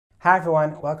Hi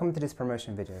everyone, welcome to this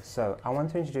promotion video. So I want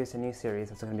to introduce a new series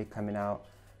that's going to be coming out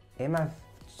in my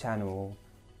channel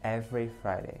every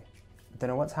Friday. Don't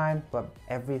know what time, but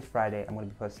every Friday I'm going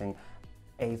to be posting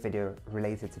a video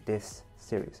related to this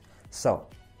series. So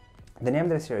the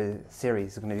name of the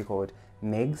series is going to be called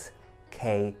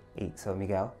MigzKeatz. So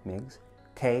Miguel, Migs,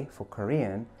 K for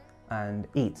Korean, and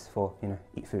eats for,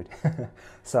 eat food.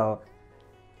 So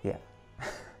yeah.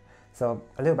 So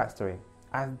a little backstory.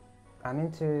 I'm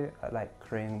into like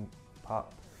Korean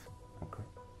pop and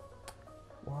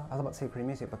well, I was about to say Korean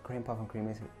music, but Korean pop and Korean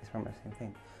music is pretty much the same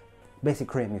thing. Basically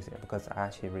Korean music, because I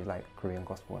actually really like Korean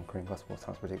gospel, and Korean gospel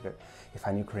sounds pretty good. If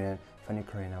I knew Korean,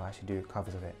 I'll actually do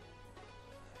covers of it.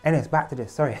 Anyways, back to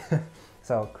this, sorry.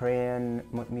 So Korean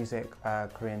music,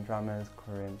 Korean dramas,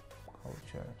 Korean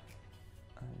culture,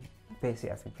 basically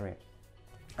everything Korean.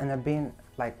 And I've been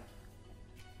like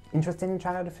interested in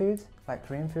trying other foods, like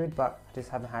Korean food, but I just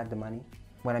haven't had the money.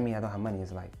 When I mean I don't have money,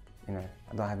 is like, I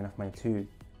don't have enough money to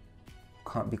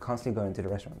be constantly going to the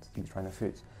restaurants to be trying the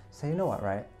foods. So you know what,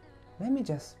 right? Let me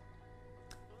just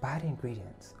buy the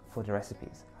ingredients for the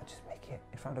recipes. I'll just make it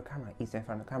in front of the camera, eat it in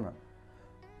front of the camera.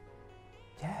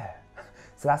 Yeah.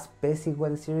 So that's basically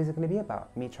what the series is going to be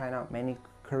about. Me trying out many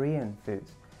Korean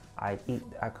foods. I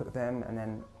cook them, and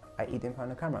then I eat them in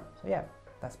front of the camera. So yeah.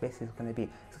 That's basically what it's going to be.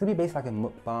 It's going to be basically like a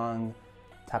mukbang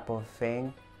type of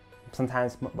thing.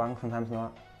 Sometimes mukbang, sometimes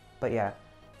not. But yeah,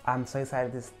 I'm so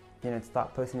excited to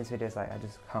start posting these videos. Like, I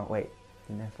just can't wait,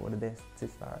 for all of this to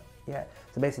start. Yeah.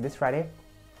 So basically this Friday,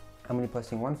 I'm going to be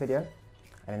posting one video,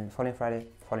 and then following Friday,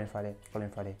 following Friday,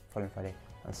 following Friday, following Friday,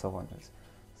 and so on.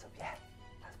 So yeah,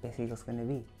 that's basically what's going to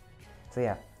be. So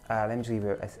yeah, let me just give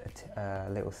you a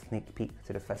little sneak peek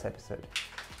to the first episode.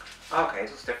 Okay,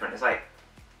 so it's different. It's like,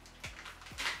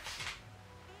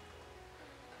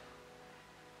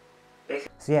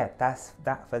 so yeah,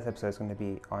 that first episode is going to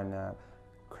be on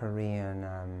Korean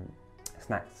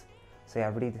snacks. So yeah, I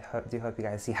really do hope you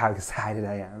guys see how excited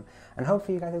I am, and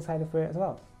hopefully you guys are excited for it as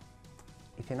well.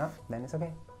 If you're not, then it's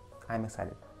okay. I'm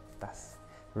excited. That's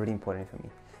really important for me.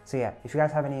 So yeah, if you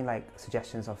guys have any like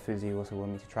suggestions of foods you also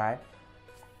want me to try,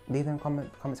 leave them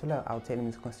in comments below. I'll take them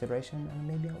into consideration, and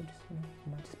maybe I'll just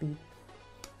might just be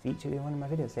featured in one of my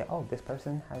videos. Say, oh, this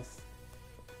person has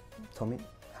told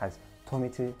me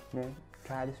to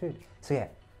try this food. So yeah,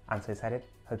 I'm so excited.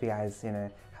 Hope you guys have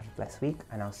a blessed week,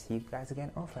 and I'll see you guys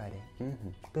again on Friday.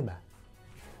 Goodbye.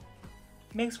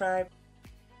 Subscribe.